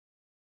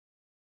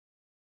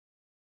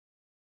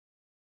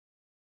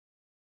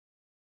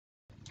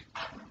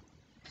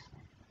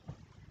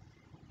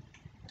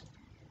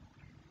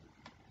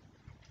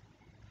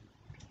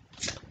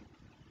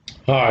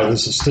Hi,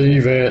 this is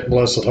Steve at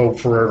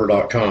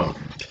BlessedHopeForever.com.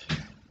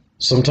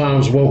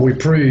 Sometimes what we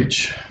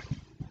preach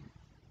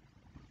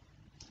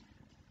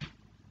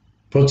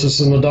puts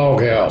us in the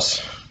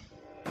doghouse.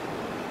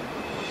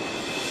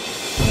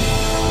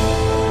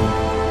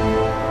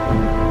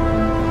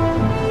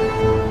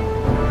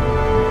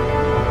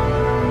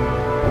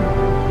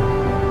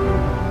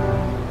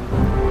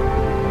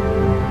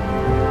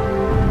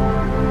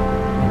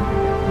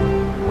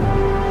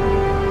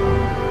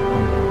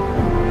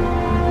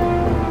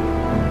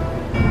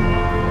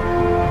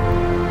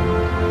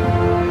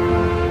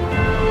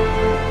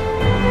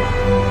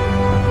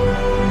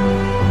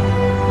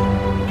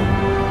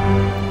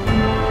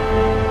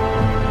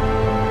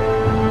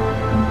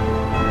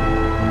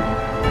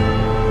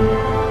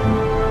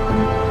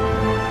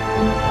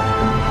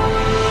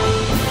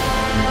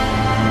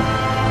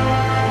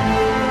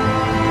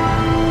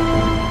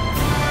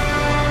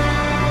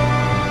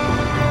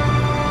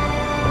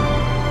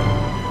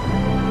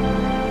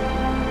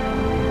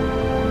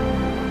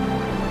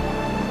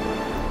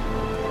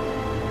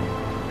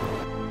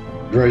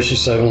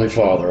 Gracious Heavenly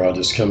Father, I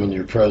just come into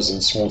your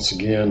presence once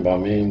again by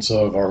means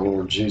of our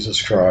Lord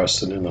Jesus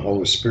Christ and in the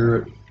Holy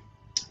Spirit.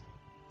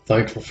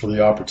 Thankful for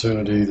the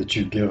opportunity that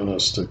you've given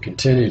us to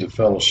continue to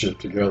fellowship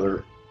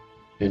together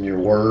in your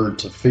word,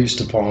 to feast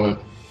upon it,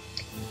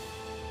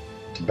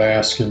 to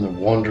bask in the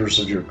wonders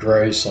of your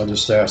grace. I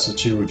just ask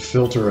that you would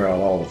filter out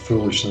all the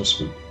foolishness,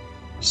 but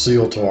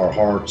seal to our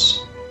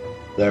hearts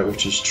that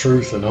which is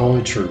truth and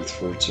only truth,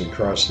 for it's in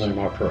Christ's name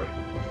I pray.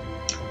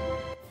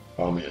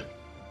 Amen.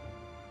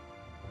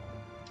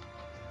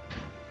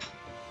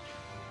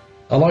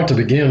 I'd like to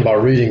begin by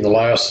reading the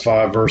last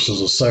 5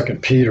 verses of 2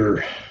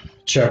 Peter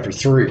chapter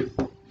 3.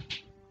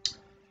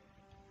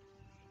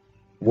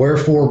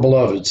 Wherefore,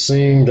 beloved,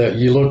 seeing that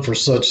ye look for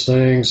such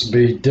things,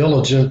 be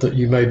diligent that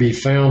you may be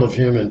found of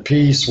him in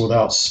peace,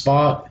 without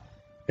spot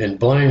and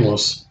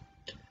blameless,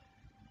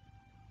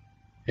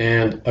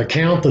 and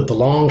account that the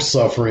long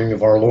suffering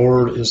of our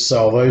Lord is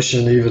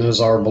salvation, even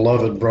as our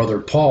beloved brother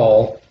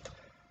Paul,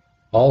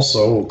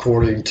 also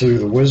according to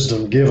the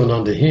wisdom given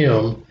unto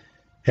him,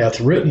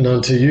 hath written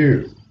unto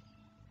you,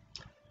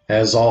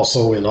 as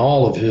also in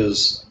all of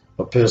his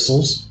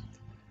epistles,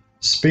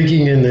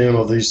 speaking in them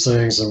of these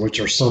things, in which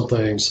are some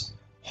things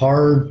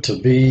hard to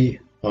be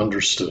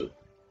understood,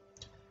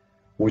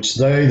 which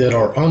they that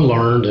are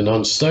unlearned and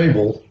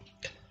unstable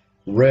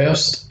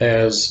wrest,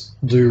 as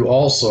do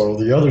also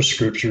the other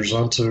scriptures,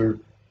 unto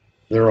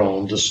their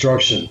own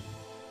destruction.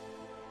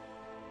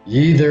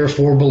 Ye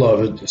therefore,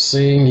 beloved,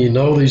 seeing ye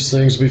know these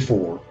things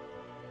before,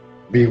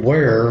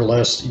 beware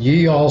lest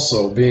ye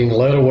also, being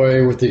led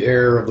away with the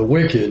error of the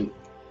wicked,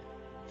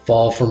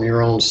 fall from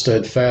your own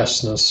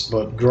steadfastness,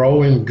 but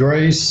grow in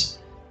grace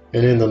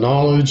and in the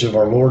knowledge of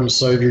our Lord and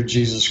Savior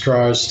Jesus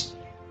Christ,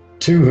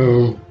 to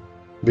whom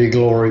be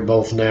glory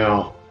both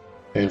now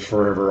and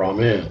forever.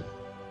 Amen.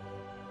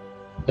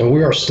 And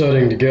we are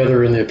studying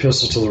together in the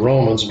Epistle to the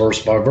Romans,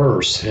 verse by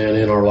verse, and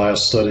in our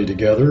last study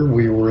together,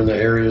 we were in the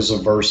areas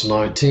of verse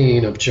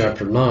 19 of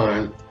chapter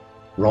 9,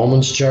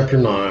 Romans chapter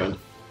 9,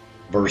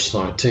 verse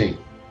 19.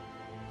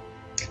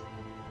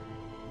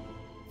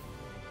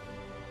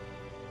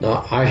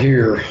 Now, I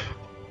hear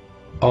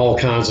all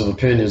kinds of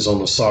opinions on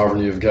the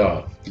sovereignty of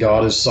God.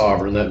 God is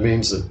sovereign. That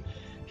means that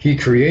he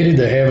created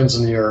the heavens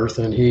and the earth,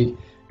 and he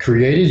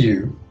created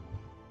you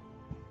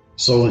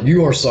so that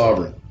you are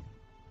sovereign.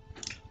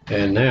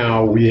 And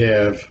now we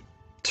have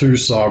 2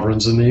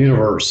 sovereigns in the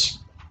universe.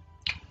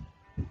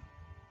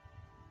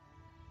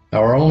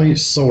 Our only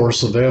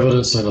source of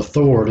evidence and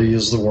authority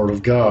is the Word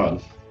of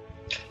God.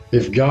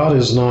 If God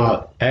is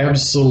not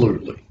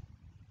absolutely,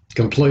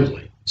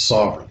 completely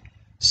sovereign,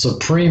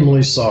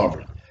 supremely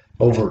sovereign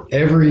over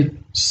every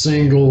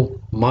single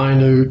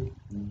minute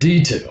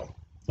detail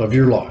of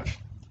your life,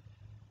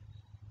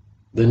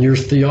 then your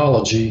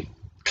theology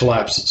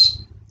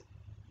collapses.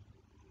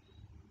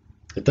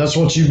 If that's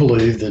what you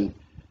believe, then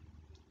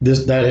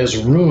that has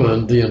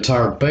ruined the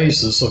entire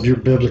basis of your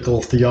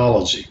biblical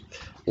theology.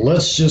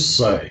 Let's just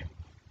say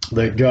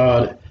that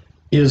God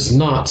is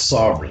not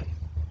sovereign.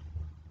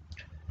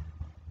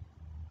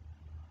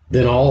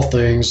 Then all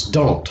things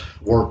don't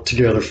work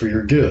together for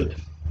your good.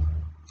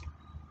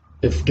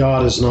 If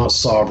God is not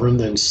sovereign,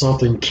 then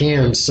something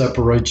can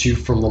separate you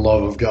from the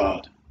love of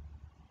God.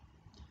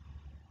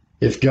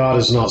 If God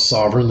is not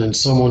sovereign, then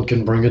someone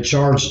can bring a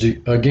charge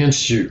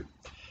against you.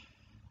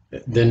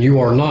 Then you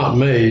are not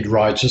made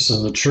righteous,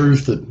 and the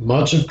truth that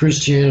much of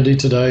Christianity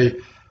today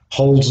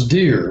holds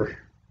dear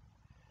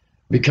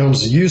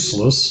becomes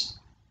useless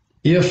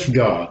if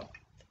God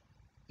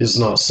is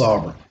not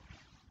sovereign.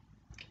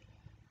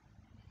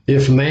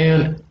 If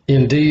man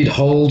indeed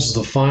holds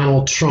the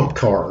final trump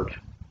card,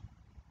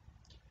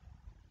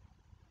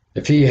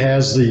 if he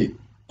has the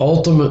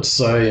ultimate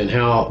say in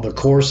how the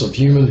course of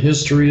human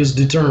history is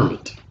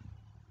determined,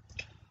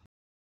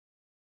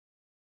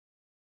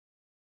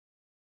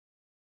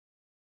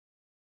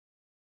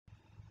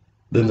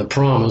 then the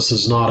promise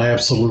is not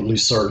absolutely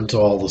certain to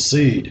all the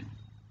seed.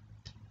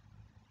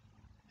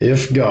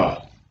 If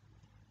God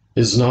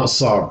is not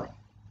sovereign,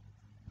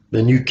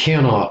 then you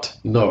cannot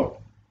know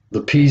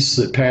the peace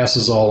that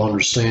passes all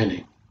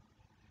understanding.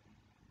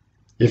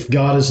 If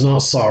God is not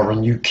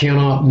sovereign, you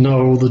cannot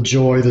know the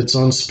joy that's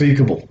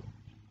unspeakable.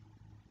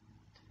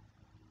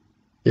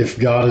 If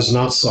God is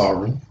not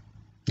sovereign,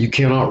 you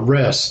cannot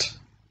rest.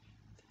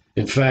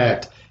 In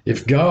fact,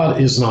 if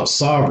God is not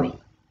sovereign,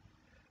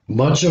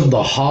 much of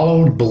the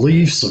hallowed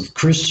beliefs of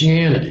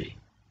Christianity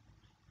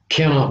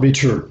cannot be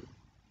true.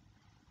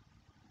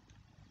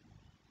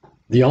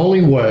 The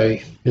only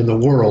way in the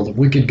world that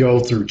we could go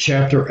through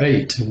chapter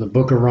 8 in the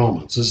book of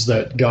Romans is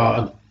that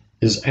God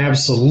is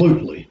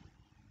absolutely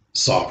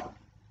sovereign.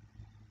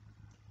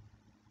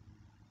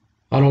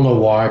 I don't know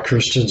why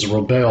Christians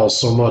rebel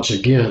so much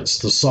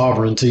against the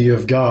sovereignty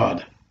of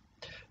God.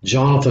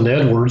 Jonathan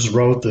Edwards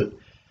wrote that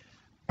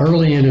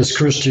early in his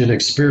Christian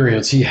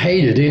experience, he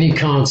hated any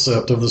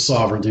concept of the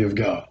sovereignty of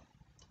God.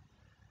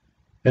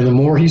 And the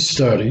more he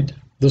studied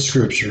the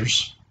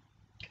scriptures,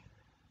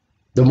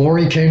 the more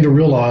he came to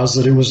realize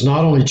that it was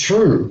not only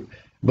true,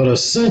 but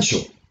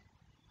essential.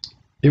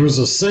 It was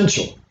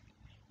essential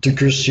to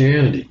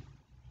Christianity.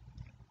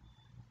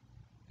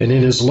 And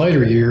in his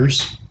later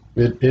years,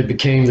 it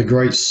became the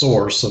great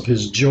source of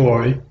his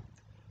joy,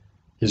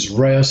 his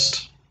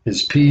rest,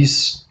 his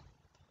peace,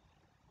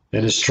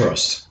 and his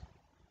trust.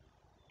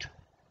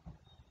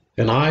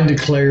 And I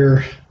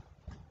declare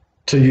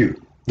to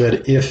you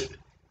that if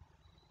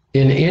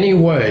in any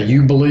way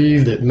you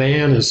believe that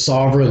man is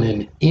sovereign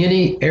in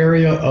any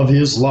area of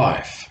his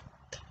life,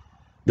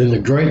 then the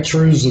great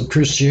truths of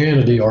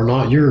Christianity are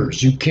not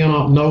yours. You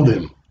cannot know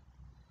them.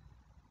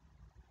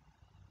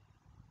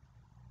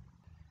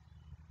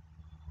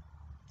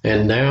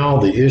 And now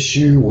the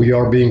issue we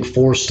are being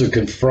forced to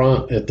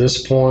confront at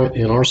this point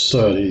in our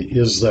study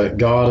is that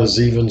God is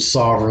even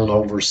sovereign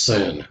over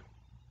sin.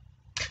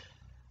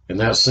 And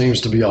that seems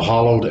to be a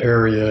hollowed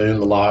area in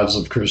the lives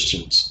of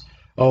Christians.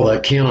 Oh,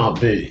 that cannot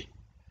be.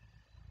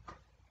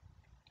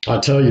 I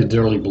tell you,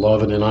 dearly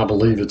beloved, and I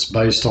believe it's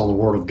based on the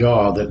Word of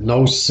God, that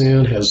no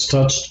sin has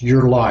touched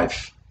your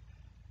life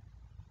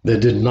that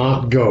did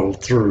not go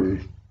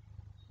through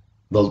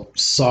the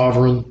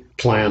sovereign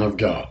plan of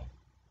God.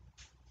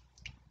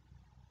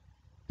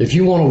 If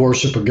you want to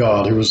worship a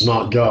God who is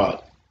not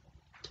God,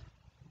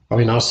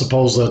 I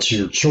suppose that's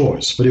your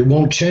choice, but it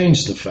won't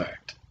change the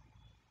fact.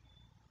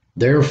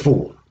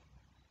 Therefore,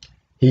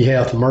 he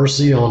hath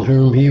mercy on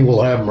whom he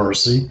will have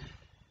mercy,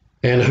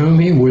 and whom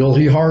he will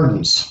he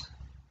hardens.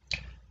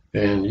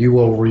 And you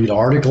will read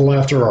article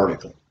after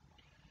article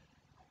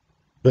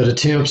that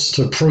attempts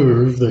to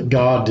prove that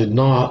God did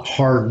not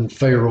harden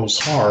Pharaoh's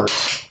heart,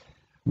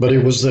 but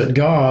it was that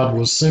God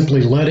was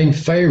simply letting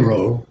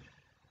Pharaoh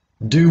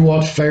do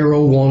what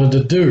Pharaoh wanted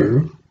to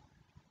do,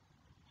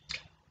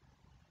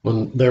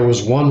 when there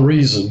was one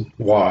reason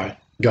why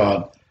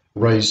God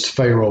raised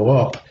Pharaoh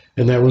up,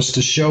 and that was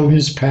to show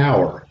his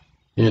power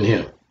in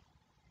him.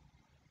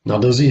 Now,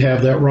 does he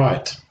have that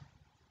right?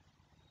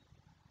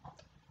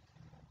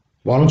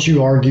 Why don't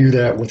you argue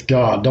that with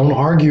God? Don't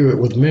argue it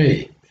with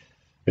me.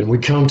 And we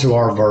come to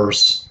our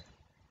verse.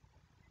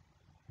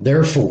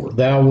 Therefore,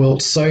 thou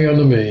wilt say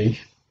unto me,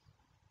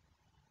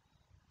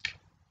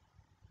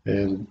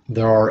 and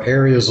there are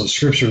areas of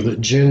Scripture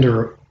that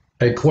gender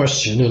a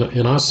question,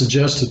 and I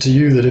suggested to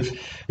you that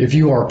if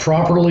you are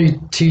properly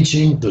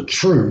teaching the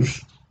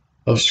truth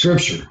of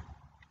Scripture,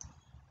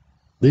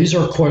 these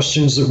are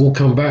questions that will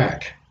come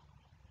back.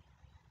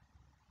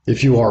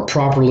 If you are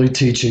properly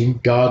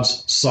teaching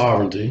God's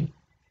sovereignty,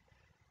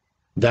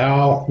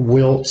 thou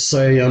wilt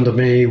say unto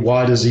me,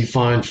 why does he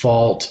find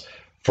fault?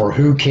 For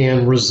who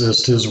can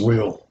resist his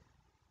will?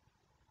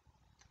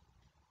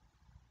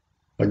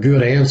 A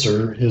good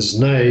answer is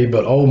nay,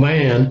 but O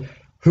man,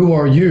 who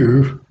are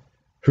you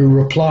who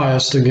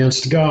repliest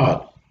against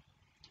God?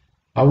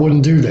 I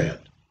wouldn't do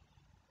that.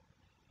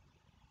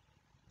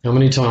 How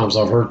many times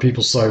I've heard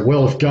people say,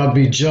 well, if God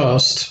be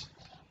just,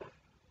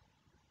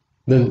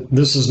 then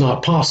this is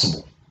not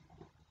possible,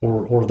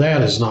 or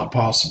that is not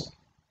possible.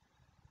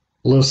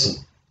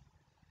 Listen,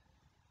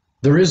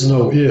 there is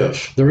no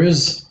if. There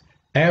is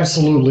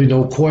absolutely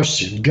no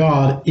question.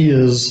 God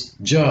is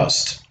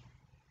just.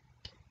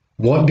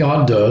 What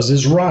God does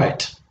is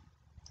right.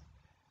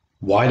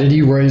 Why did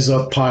he raise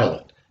up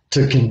Pilate?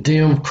 To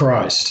condemn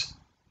Christ.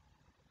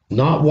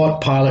 Not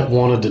what Pilate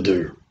wanted to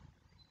do,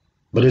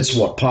 but it's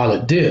what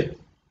Pilate did.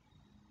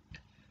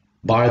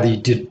 By the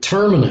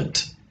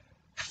determinate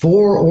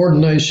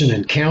foreordination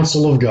and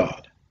counsel of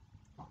God.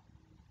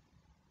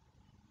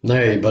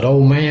 Nay, but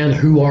O man,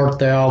 who art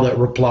thou that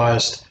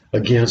repliest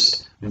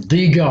against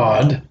the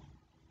God?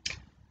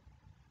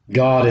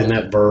 God in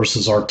that verse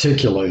is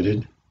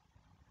articulated.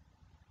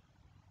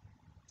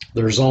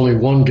 There's only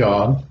one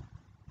God.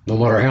 No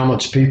matter how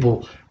much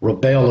people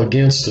rebel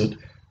against it,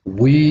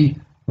 we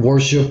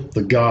worship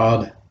the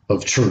God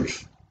of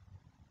truth.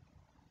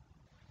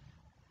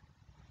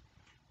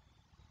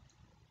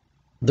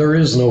 There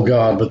is no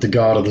God but the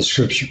God of the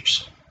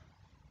Scriptures.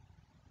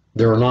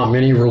 There are not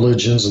many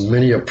religions and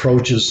many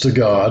approaches to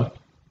God.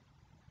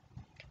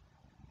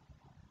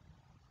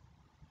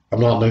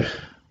 I'm not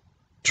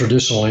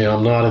Traditionally,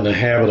 I'm not in the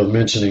habit of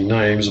mentioning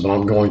names, but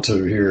I'm going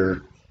to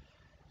here.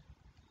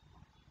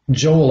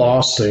 Joel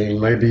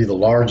Osteen may be the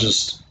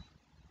largest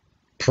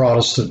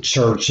Protestant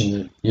church in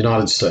the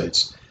United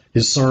States.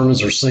 His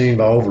sermons are seen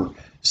by over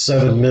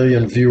 7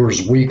 million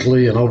viewers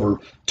weekly and over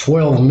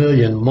 12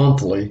 million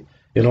monthly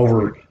in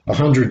over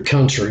 100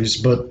 countries,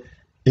 but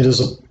it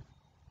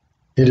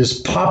is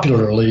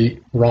popularly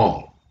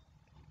wrong.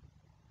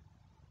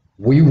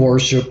 We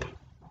worship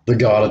the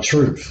God of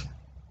truth.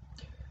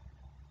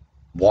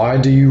 Why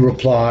do you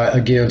reply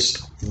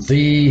against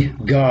the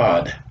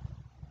God?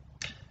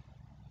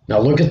 Now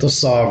look at the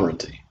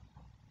sovereignty.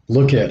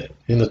 Look at it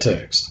in the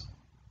text.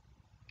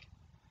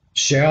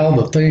 Shall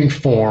the thing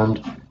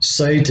formed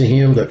say to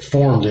him that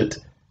formed it,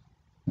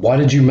 why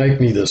did you make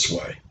me this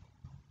way?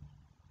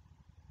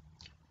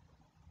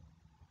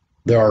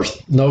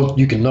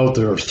 You can note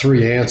there are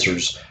three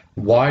answers.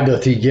 Why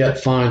doth he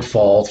yet find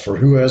fault? For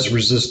who has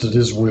resisted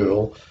his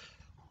will?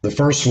 The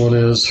first one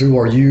is, who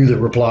are you that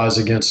replies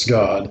against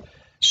God?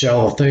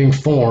 Shall the thing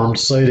formed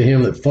say to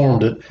him that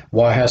formed it,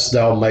 why hast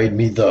thou made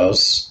me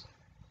thus?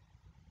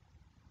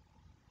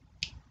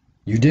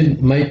 You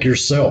didn't make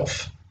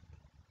yourself.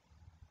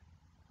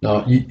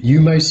 Now,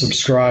 you may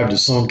subscribe to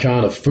some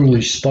kind of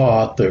foolish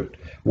thought that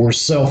we're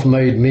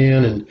self-made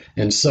men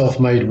and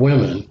self-made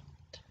women.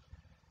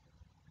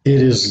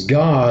 It is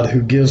God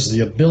who gives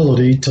the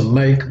ability to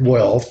make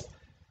wealth,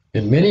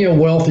 and many a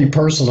wealthy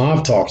person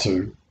I've talked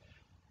to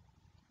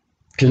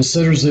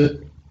considers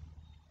it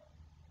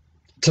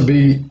to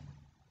be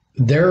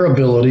their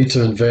ability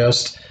to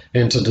invest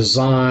and to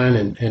design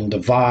and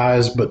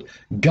devise, but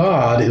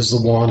God is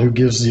the one who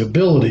gives the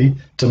ability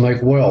to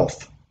make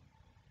wealth.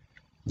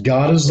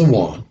 God is the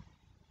one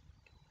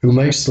who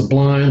makes the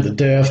blind, the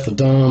deaf, the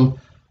dumb,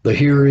 the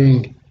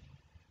hearing.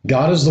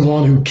 God is the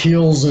one who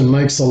kills and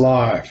makes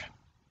alive.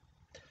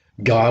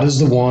 God is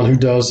the one who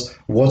does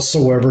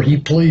whatsoever he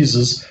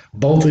pleases,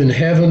 both in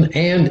heaven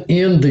and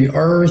in the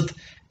earth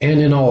and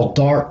in all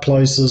dark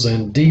places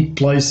and deep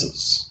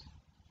places.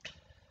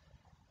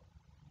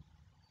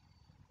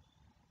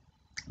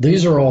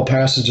 These are all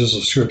passages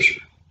of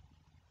Scripture.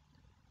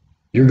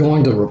 You're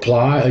going to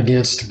reply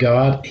against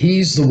God.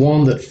 He's the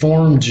one that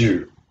formed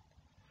you.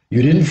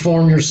 You didn't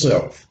form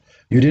yourself.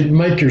 You didn't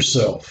make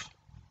yourself.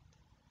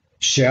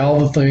 Shall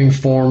the thing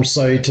formed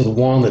say to the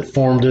one that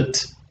formed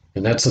it,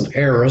 and that's an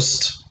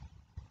aorist,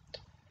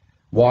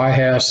 why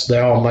hast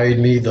thou made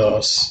me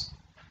thus?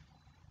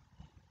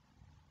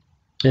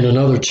 In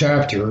another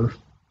chapter,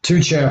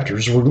 2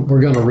 chapters,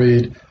 we're going to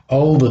read,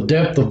 oh, the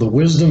depth of the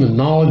wisdom and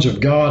knowledge of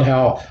God,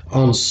 how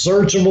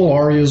unsearchable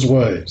are his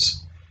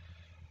ways.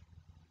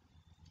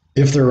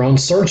 If they're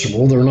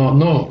unsearchable, they're not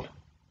known.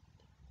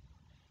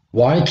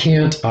 Why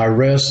can't I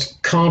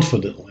rest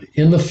confidently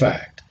in the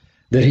fact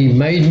that he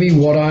made me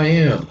what I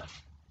am?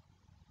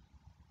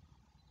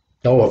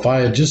 Oh, if I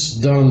had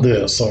just done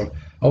this, or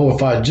oh,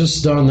 if I had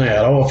just done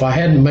that, oh, if I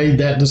hadn't made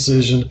that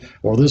decision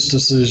or this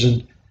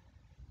decision,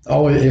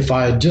 oh, if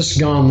I had just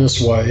gone this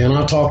way. And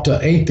I talk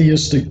to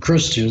atheistic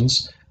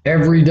Christians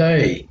every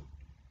day.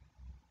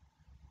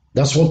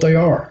 That's what they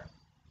are.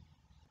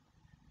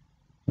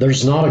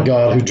 There's not a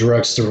God who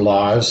directs their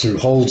lives, who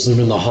holds them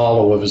in the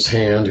hollow of his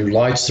hand, who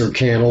lights their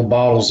candle,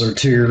 bottles their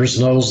tears,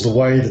 knows the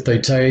way that they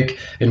take,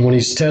 and when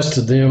he's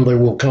tested them, they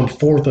will come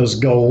forth as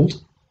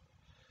gold.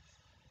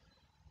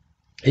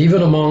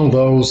 Even among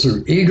those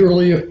who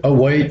eagerly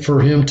await for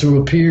him to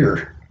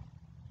appear.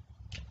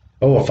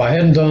 Oh, if I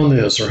hadn't done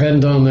this or hadn't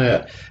done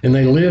that, and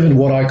they live in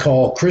what I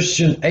call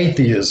Christian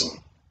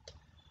atheism.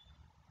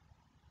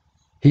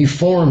 He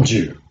formed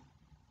you.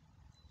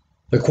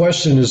 The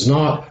question is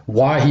not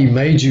why he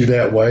made you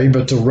that way,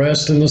 but to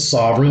rest in the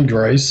sovereign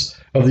grace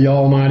of the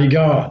Almighty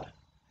God.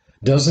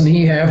 Doesn't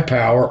he have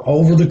power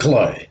over the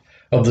clay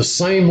of the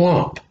same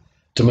lump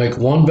to make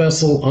one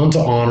vessel unto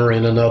honor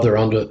and another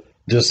unto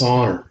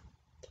dishonor?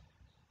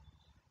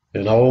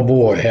 And oh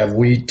boy, have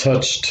we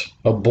touched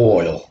a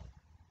boil.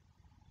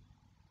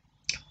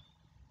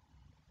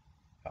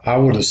 I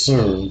would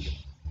assume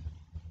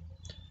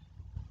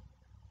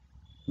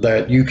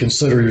that you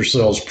consider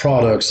yourselves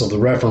products of the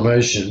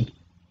Reformation.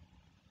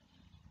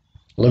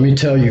 Let me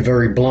tell you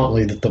very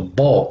bluntly that the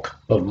bulk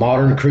of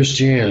modern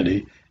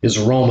Christianity is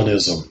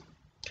Romanism.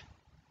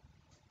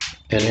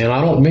 And I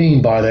don't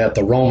mean by that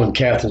the Roman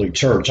Catholic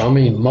Church. I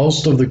mean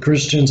most of the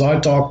Christians I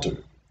talk to.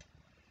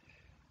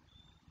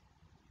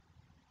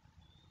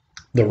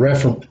 The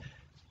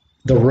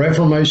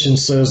Reformation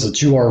says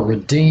that you are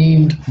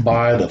redeemed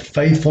by the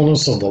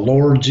faithfulness of the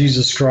Lord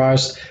Jesus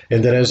Christ,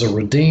 and that as a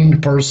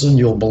redeemed person,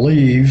 you'll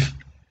believe.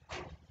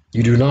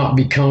 You do not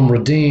become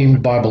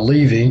redeemed by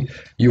believing.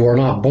 You are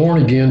not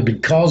born again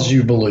because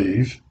you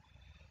believe.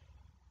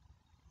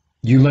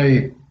 You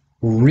may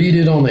read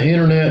it on the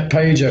internet,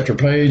 page after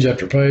page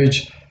after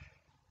page.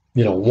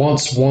 You know,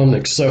 once one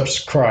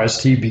accepts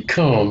Christ, he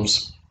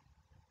becomes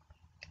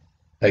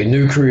a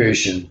new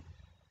creation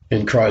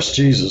in Christ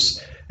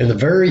Jesus. And the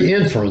very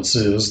inference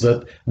is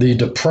that the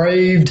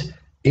depraved,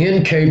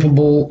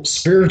 incapable,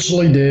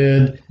 spiritually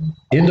dead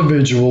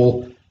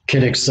individual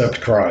can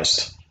accept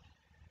Christ.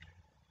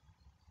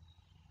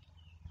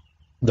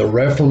 the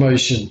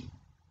Reformation.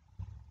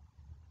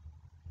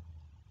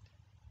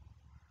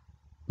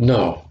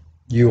 No,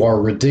 you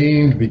are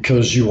redeemed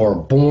because you are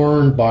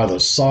born by the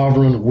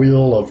sovereign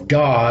will of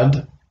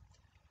God.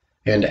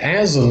 And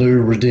as a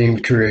new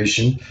redeemed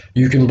creation,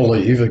 you can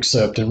believe,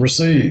 accept, and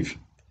receive.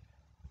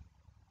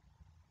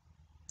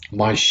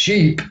 My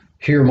sheep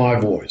hear my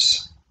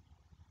voice.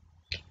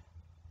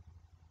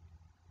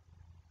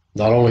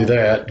 Not only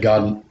that,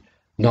 God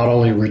not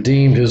only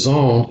redeemed his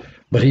own,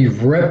 but he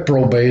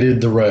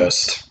reprobated the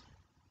rest.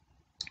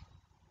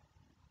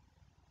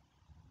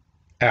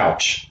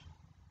 Ouch.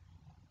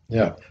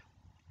 Yeah.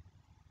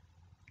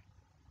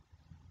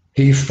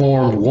 He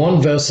formed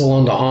one vessel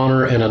unto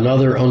honor and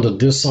another unto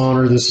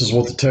dishonor. This is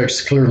what the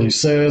text clearly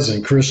says.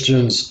 And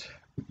Christians,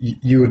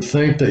 you would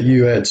think that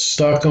you had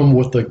stuck them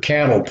with the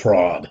cattle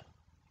prod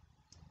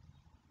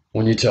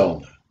when you tell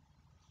them that.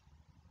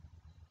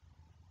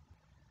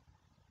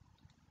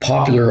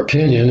 Popular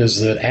opinion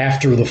is that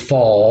after the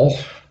fall,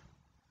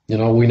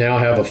 we now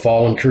have a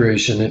fallen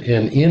creation,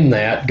 and in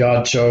that,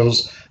 God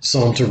chose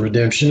some to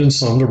redemption and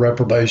some to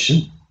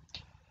reprobation,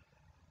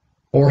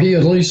 or he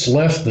at least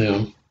left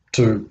them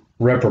to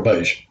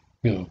reprobation,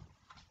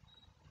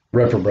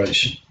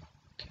 reprobation.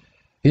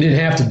 He didn't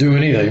have to do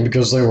anything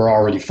because they were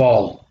already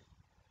fallen.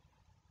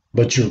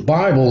 But your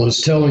Bible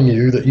is telling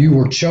you that you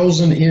were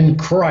chosen in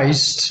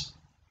Christ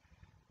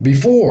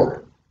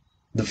before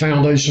the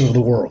foundation of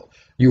the world.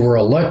 You were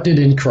elected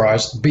in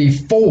Christ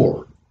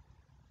before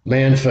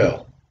man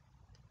fell.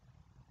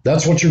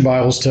 That's what your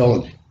Bible's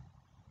telling you.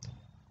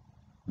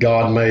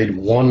 God made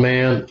one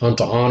man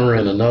unto honor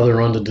and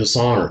another unto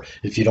dishonor.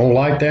 If you don't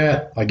like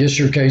that, I guess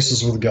your case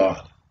is with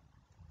God.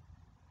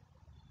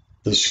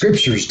 The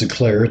scriptures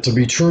declare it to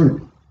be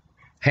true.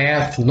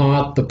 Hath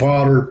not the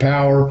potter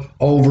power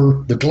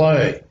over the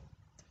clay?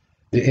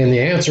 And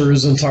the answer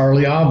is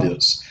entirely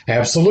obvious.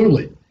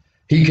 Absolutely.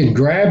 He can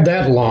grab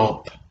that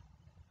lump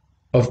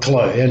of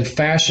clay and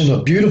fashion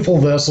a beautiful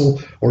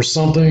vessel or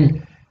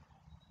something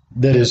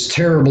that is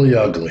terribly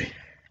ugly.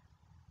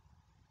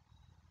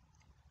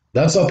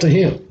 That's up to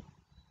him.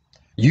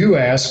 You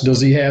ask, does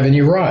he have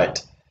any right?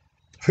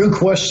 Who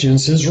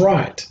questions his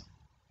right?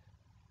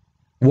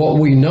 What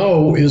we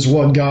know is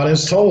what God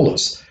has told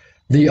us.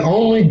 The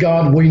only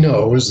God we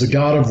know is the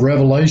God of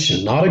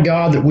revelation, not a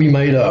God that we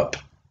made up.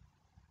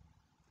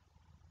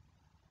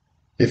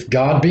 If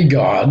God be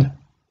God,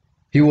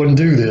 he wouldn't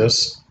do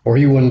this or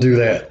he wouldn't do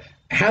that.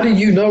 How do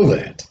you know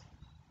that?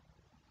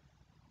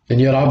 And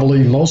yet I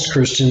believe most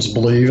Christians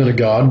believe in a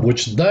God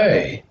which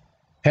they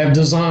have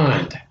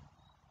designed.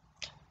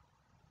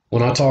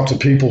 When I talk to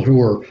people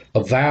who are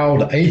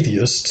avowed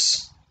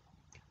atheists,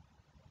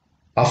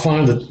 I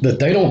find that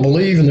they don't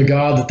believe in the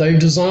God that they've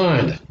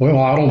designed. Well,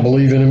 I don't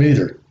believe in him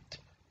either.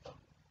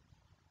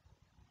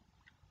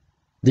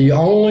 The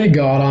only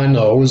God I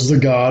know is the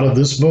God of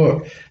this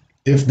book.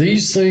 If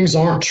these things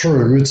aren't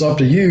true, it's up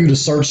to you to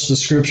search the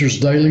scriptures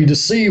daily to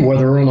see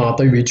whether or not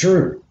they be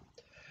true.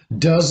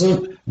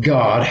 Doesn't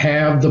God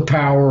have the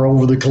power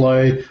over the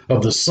clay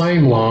of the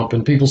same lump?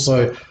 And people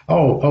say,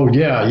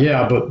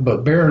 yeah,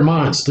 but bear in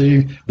mind,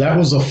 Steve, that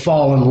was a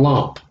fallen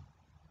lump.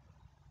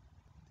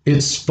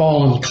 It's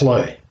fallen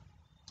clay.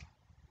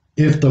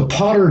 If the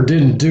potter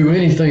didn't do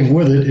anything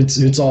with it,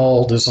 it's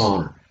all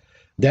dishonor.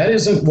 That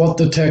isn't what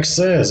the text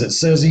says. It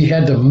says he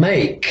had to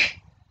make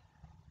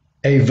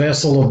a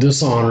vessel of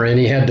dishonor and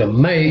he had to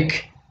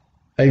make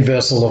a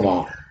vessel of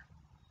honor.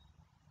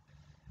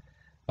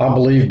 I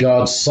believe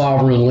God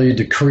sovereignly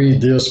decreed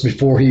this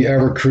before he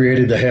ever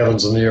created the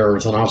heavens and the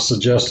earth. And I've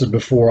suggested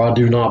before, I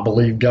do not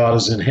believe God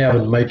is in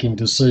heaven making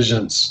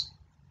decisions.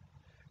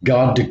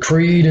 God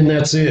decreed and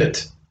that's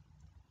it.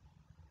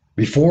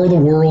 Before the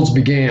worlds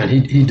began,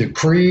 he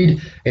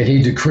decreed, and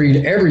he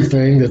decreed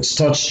everything that's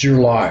touched your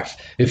life.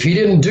 If he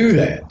didn't do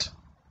that,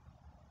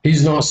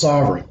 he's not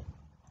sovereign.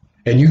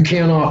 And you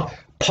cannot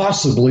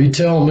possibly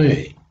tell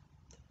me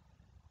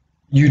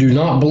you do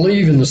not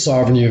believe in the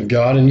sovereignty of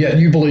God, and yet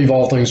you believe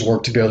all things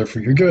work together for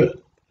your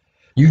good.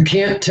 You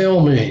can't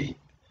tell me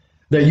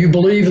that you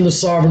believe in the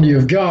sovereignty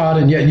of God,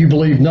 and yet you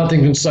believe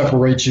nothing can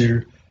separate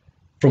you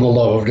from the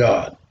love of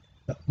God.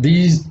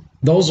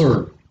 Those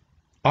are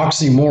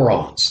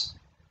oxymorons.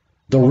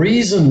 The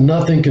reason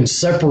nothing can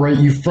separate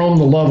you from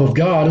the love of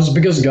God is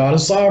because God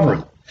is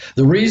sovereign.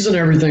 The reason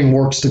everything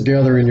works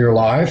together in your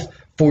life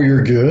for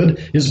your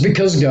good is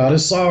because God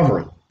is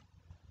sovereign.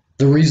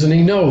 The reason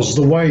he knows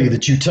the way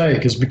that you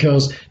take is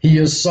because he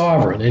is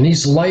sovereign and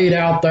he's laid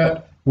out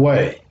that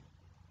way.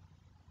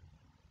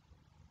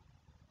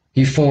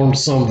 He formed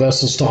some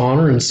vessels to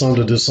honor and some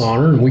to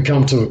dishonor, and we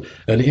come to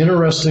an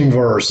interesting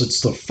verse.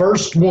 It's the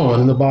first one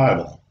in the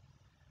Bible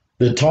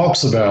that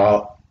talks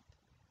about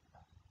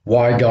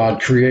why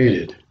God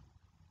created.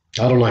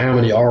 I don't know how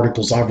many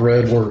articles I've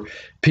read where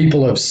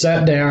people have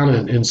sat down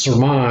and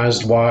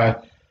surmised why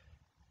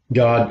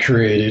God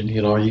created.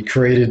 He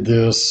created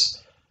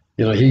this,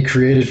 he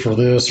created for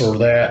this or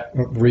that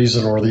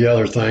reason or the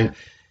other thing.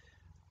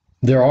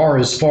 There are,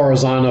 as far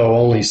as I know,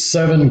 only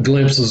 7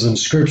 glimpses in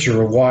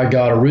Scripture of why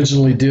God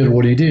originally did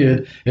what he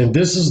did, and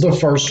this is the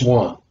first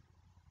one.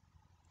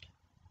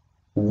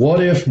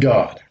 What if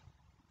God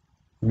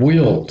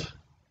willed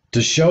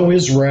to show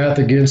his wrath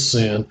against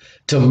sin,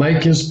 to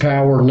make his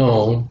power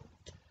known,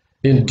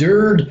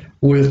 endured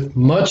with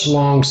much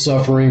long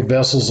suffering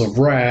vessels of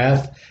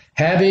wrath,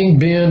 having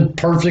been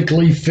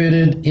perfectly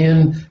fitted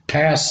in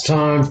past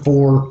time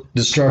for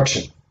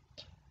destruction?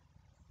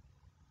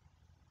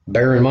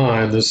 Bear in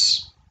mind,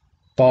 this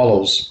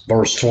follows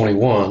verse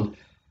 21,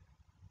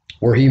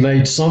 where he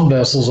made some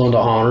vessels unto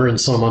honor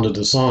and some unto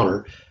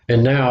dishonor.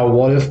 And now,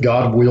 what if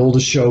God willed to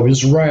show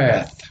his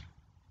wrath?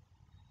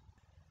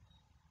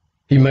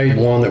 He made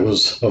one that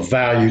was of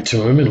value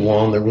to him and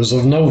one that was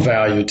of no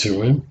value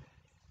to him.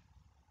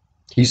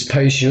 He's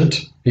patient.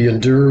 He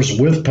endures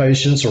with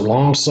patience or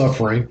long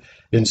suffering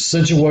in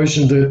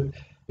situations that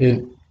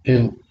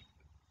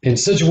in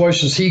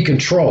situations he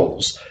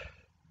controls.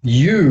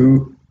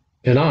 You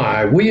and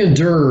I, we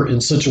endure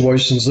in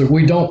situations that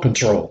we don't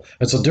control.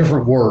 That's a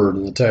different word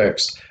in the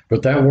text,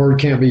 but that word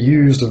can't be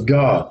used of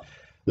God.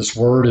 This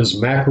word is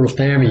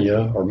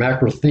macrothemia or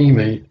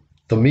macrothemia.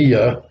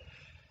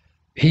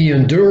 He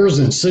endures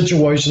in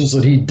situations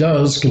that he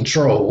does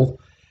control.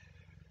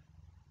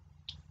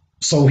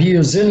 So he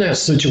is in that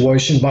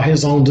situation by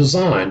his own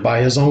design,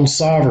 by his own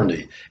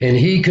sovereignty, and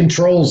he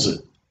controls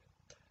it.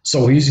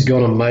 So he's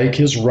going to make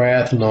his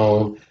wrath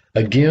known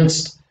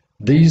against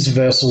these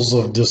vessels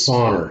of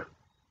dishonor.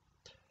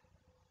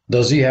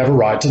 Does he have a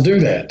right to do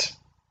that?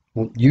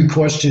 Well, you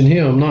question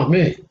him, not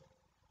me.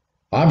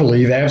 I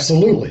believe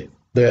absolutely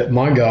that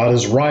my God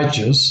is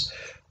righteous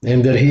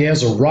and that he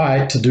has a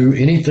right to do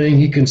anything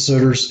he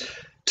considers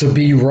to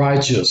be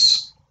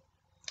righteous.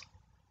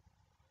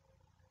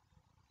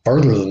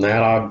 Further than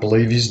that, I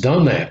believe he's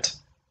done that.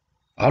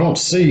 I don't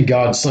see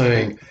God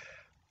saying,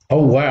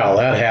 "Oh wow,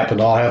 that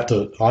happened. I'll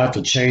have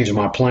to change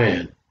my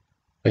plan."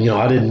 And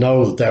I didn't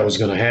know that that was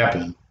going to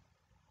happen.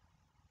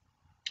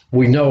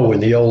 We know in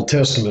the Old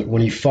Testament,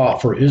 when he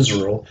fought for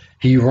Israel,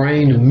 he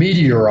rained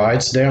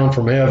meteorites down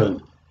from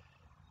heaven.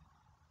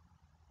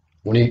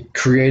 When he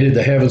created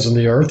the heavens and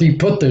the earth, he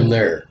put them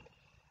there.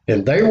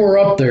 And they were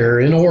up there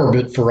in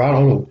orbit for, I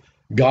don't know,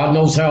 God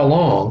knows how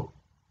long,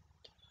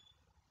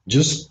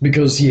 just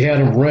because he had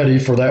them ready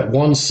for that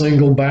one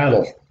single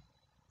battle.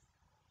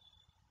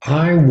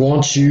 I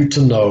want you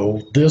to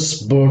know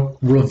this book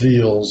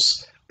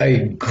reveals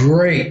a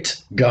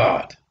great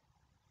God.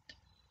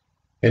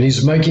 And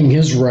he's making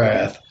his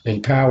wrath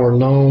and power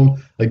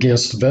known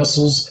against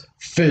vessels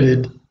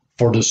fitted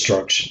for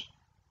destruction.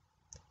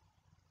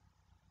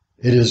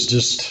 It is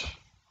just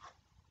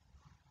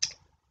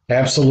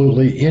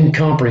absolutely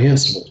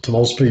incomprehensible to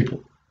most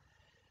people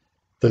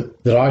that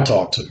I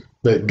talk to,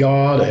 that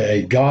God,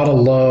 a God of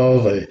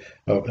love,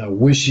 a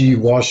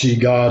wishy-washy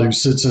God who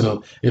sits in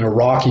a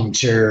rocking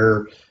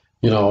chair,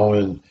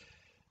 and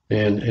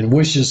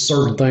wishes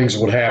certain things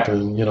would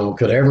happen,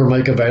 could ever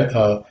make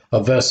a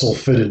vessel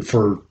fitted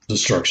for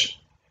destruction.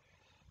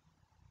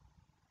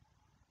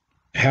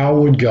 How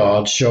would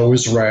God show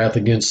his wrath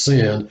against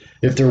sin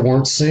if there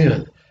weren't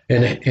sin?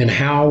 And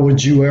how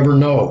would you ever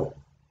know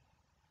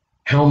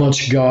how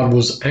much God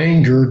was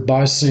angered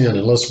by sin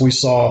unless we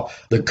saw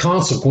the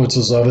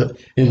consequences of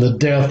it in the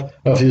death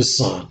of his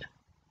Son?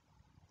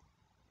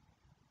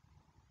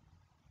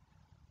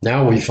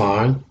 Now we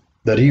find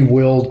that he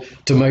willed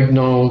to make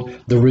known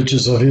the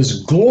riches of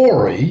his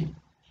glory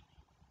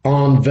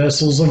on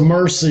vessels of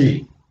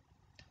mercy,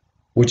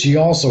 which he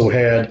also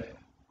had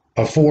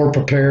afore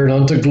prepared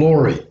unto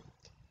glory.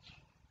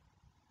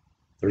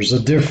 There's a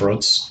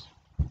difference,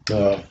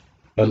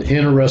 an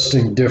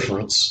interesting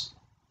difference.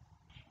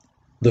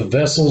 The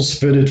vessels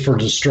fitted for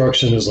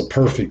destruction is a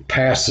perfect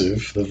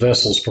passive. The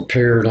vessels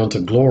prepared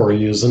unto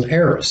glory is an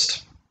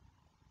aorist.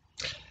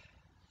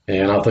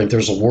 And I think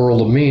there's a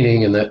world of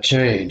meaning in that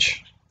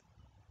change.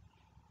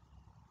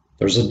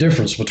 There's a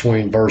difference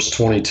between verse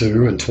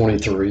 22 and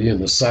 23 in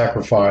the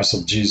sacrifice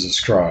of Jesus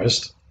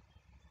Christ.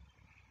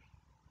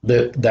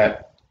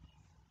 That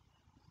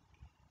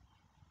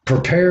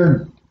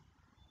prepared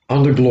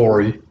unto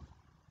glory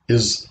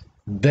is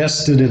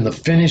vested in the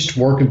finished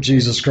work of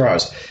Jesus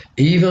Christ,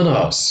 even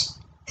us,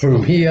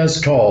 whom he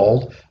has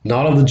called,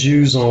 not of the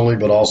Jews only,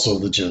 but also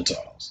of the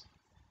Gentiles.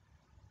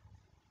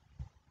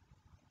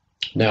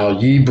 Now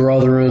ye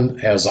brethren,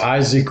 as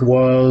Isaac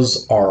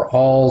was, are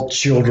all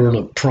children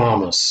of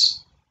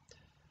promise.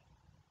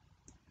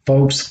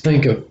 Folks,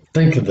 think of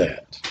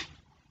that.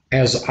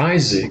 As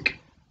Isaac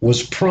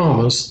was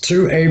promised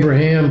to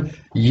Abraham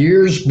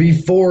years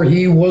before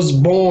he was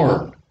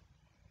born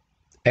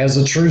as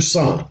a true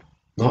son.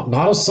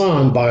 Not a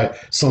son by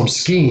some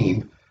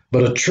scheme,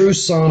 but a true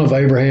son of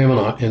Abraham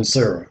and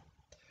Sarah.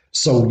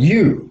 So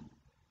you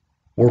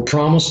were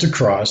promised to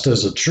Christ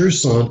as a true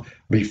son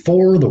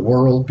before the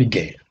world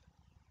began.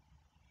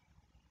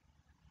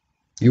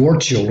 You are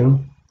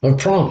children of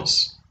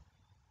promise.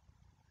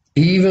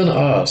 Even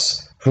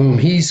us, whom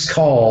he's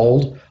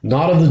called,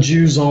 not of the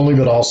Jews only,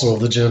 but also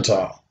of the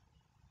Gentile.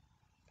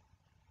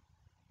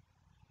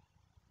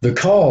 The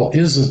call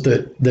isn't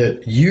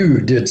that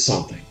you did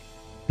something,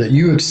 that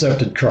you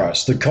accepted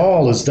Christ. The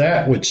call is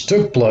that which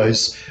took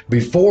place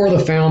before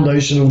the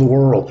foundation of the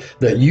world,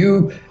 that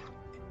you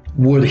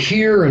would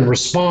hear and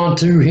respond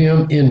to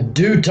him in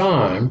due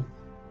time.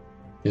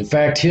 In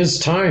fact, his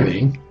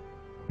timing,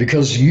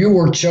 because you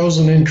were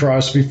chosen in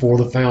Christ before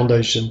the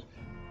foundation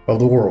of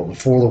the world,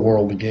 before the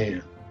world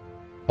began.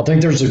 I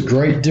think there's a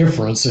great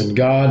difference in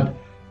God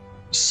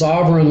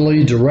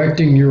sovereignly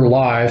directing your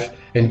life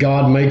and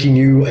God making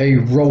you a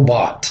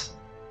robot.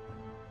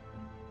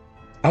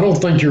 I don't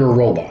think you're a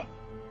robot.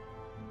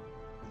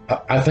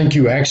 I think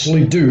you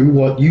actually do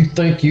what you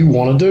think you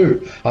want to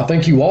do. I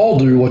think you all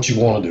do what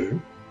you want to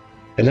do.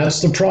 And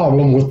that's the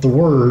problem with the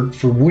word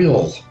for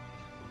will.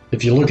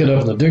 If you look it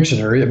up in the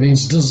dictionary, it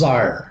means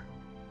desire.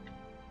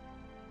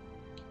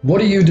 What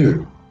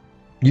do?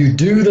 You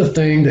do the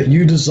thing that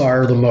you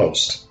desire the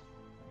most.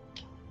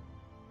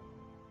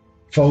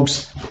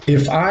 Folks,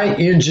 if I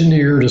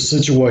engineered a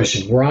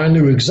situation where I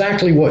knew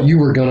exactly what you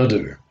were going to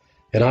do,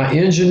 and I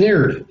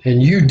engineered it,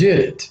 and you did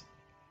it,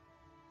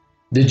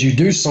 did you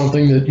do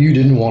something that you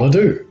didn't want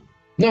to do?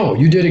 No,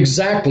 you did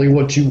exactly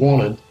what you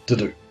wanted to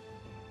do.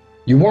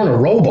 You weren't a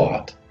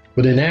robot,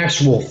 but in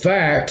actual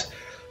fact,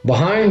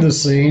 behind the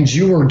scenes,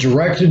 you were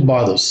directed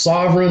by the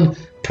sovereign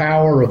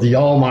power of the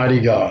Almighty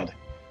God.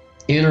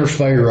 Enter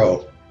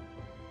Pharaoh.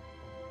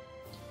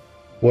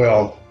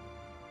 Well,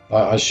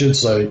 I should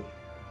say,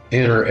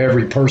 enter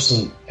every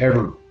person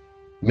ever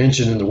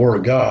mentioned in the Word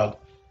of God.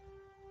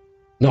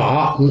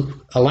 No,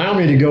 allow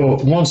me to go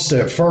one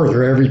step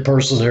further, every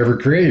person ever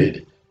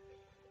created.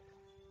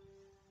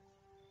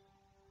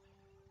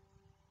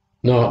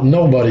 No,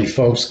 nobody,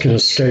 folks, can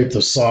escape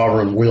the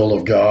sovereign will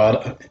of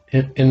God.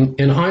 And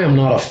I am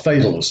not a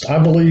fatalist. I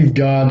believe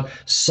God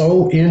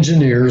so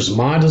engineers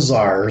my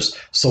desires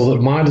so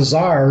that my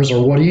desires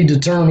are what he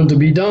determined to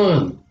be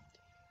done.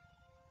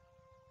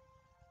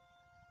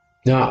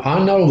 Now,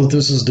 I know that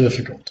this is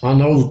difficult. I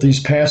know that these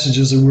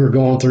passages that we're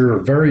going through are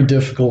very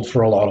difficult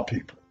for a lot of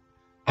people.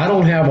 I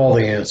don't have all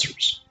the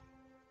answers.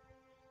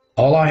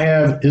 All I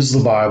have is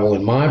the Bible,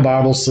 and my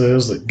Bible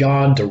says that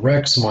God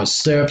directs my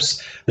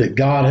steps, that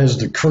God has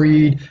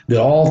decreed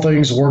that all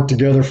things work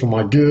together for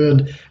my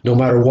good. No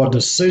matter what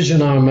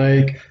decision I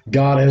make,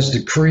 God has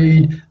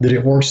decreed that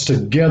it works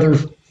together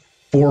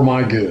for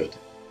my good.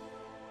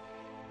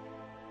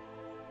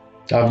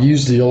 I've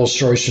used the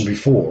illustration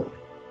before.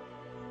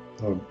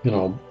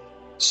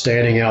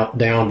 Standing out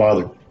down by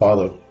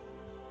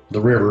the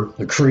river,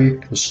 the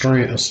creek, a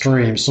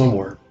stream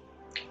somewhere,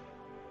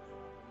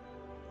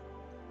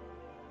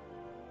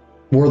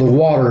 where the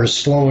water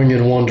is flowing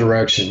in one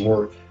direction,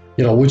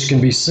 which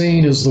can be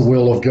seen as the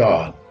will of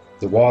God.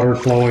 The water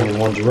flowing in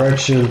one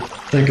direction,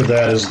 think of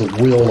that as the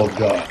will of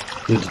God,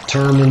 the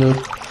determinate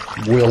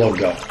will of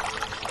God,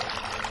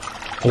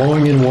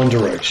 flowing in one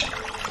direction.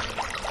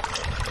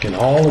 And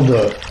all of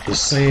the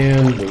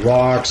sand, the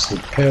rocks, the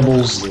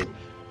pebbles,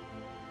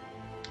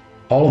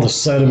 all of the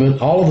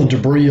sediment, all of the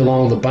debris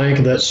along the bank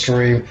of that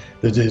stream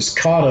that is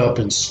caught up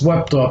and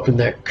swept up in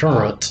that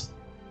current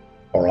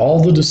are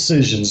all the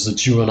decisions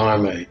that you and I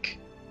make.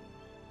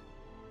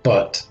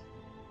 But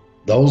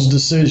those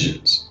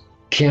decisions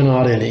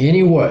cannot in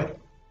any way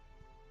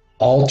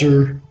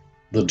alter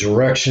the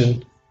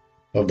direction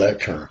of that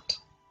current.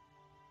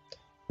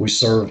 We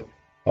serve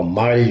a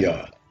mighty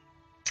God.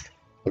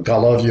 Look, I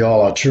love you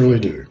all. I truly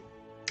do.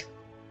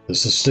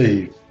 This is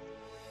Steve.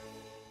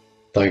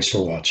 Thanks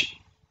for watching.